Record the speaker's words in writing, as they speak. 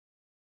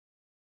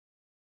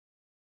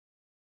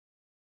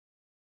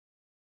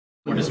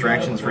More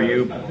distractions for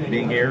you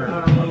being here?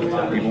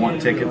 People want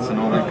tickets and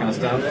all that kind of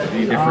stuff?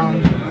 Any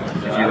different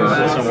if you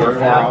were somewhere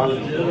far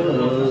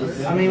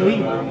off? I mean,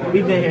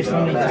 we've been here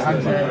so many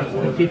times that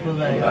the people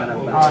that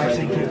I'll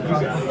actually get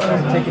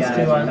tickets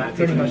to are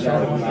pretty much all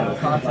the ones that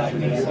contact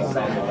me, so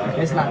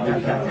it's not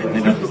that bad.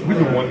 Who's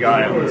the one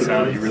guy on the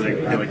side you really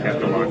feel like you have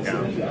to lock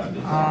down?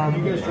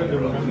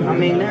 I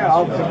mean, they're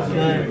all pretty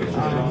good.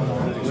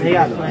 They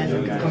got players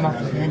that can come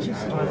off the bench and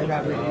score. They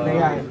got.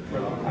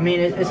 I mean,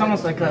 it's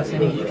almost like us.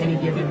 Any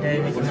given day,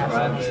 they can have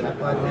someone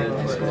step up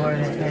and score.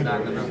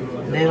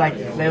 And they like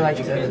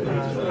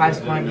to high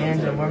scoring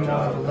games, and we're more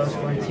of a low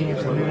scoring team,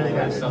 so we really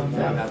got to slow them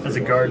down. As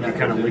a guard, you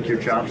kind of lick your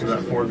chops with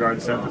that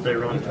 4-guard set that they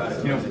run.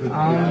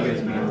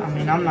 I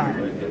mean, I'm not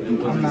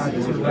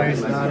too worried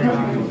about it.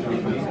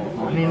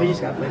 I mean, we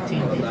just got to play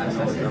team defense.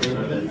 That's it.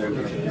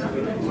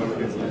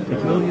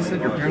 Will, you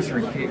said your parents are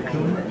in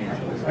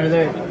Cancun? Or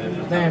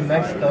they're in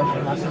Mexico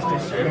for my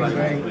sister's spring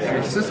break.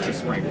 Your sister's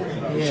spring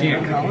break? Yeah. She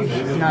in college?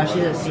 No,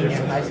 she's a senior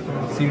in high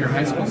school. Senior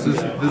high school? So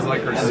this is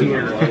like her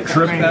senior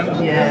trip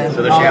then? Yeah.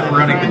 So they're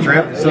chaperoning the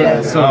trip? So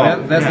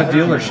that's the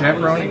deal, they're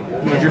chaperoning?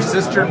 Did your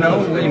sister know,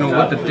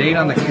 what the date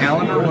on the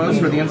calendar was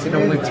for the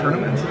NCAA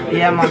tournament?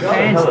 Yeah, my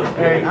parents,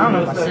 I don't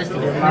know if my sister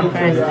did, my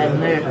parents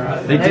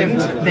didn't. They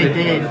didn't?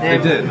 They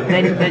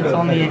did. They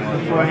told me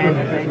beforehand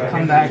that they'd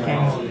come back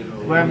and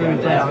wherever we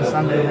played on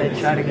Sunday, they'd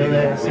try to go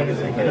there as soon as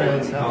they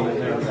could.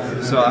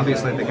 So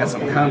obviously they got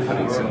some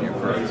confidence in you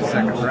for the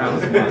second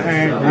round.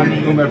 I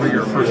mean, Whomever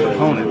your first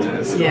opponent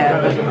is.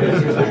 Yeah.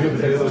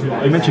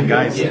 You mentioned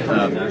guys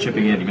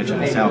chipping in. You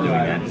mentioned Sal doing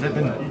that. Has that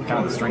been kind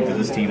of the strength of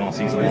this team all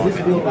season long?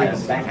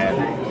 Has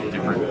had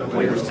different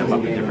players step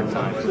up at different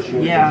times?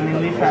 Yeah, I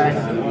mean, we've had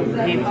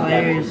 8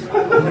 players,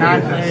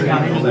 9 players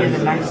on any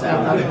given night step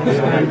up and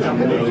score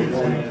double digits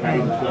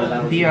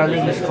and be our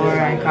leading scorer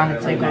and kind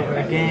of take over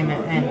a game.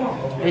 And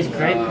it's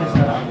great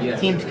because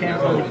teams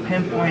can't really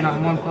pinpoint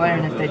on one player,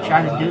 and if they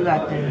try to do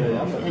that, then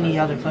any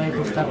other player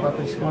can step up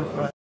and score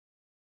for us.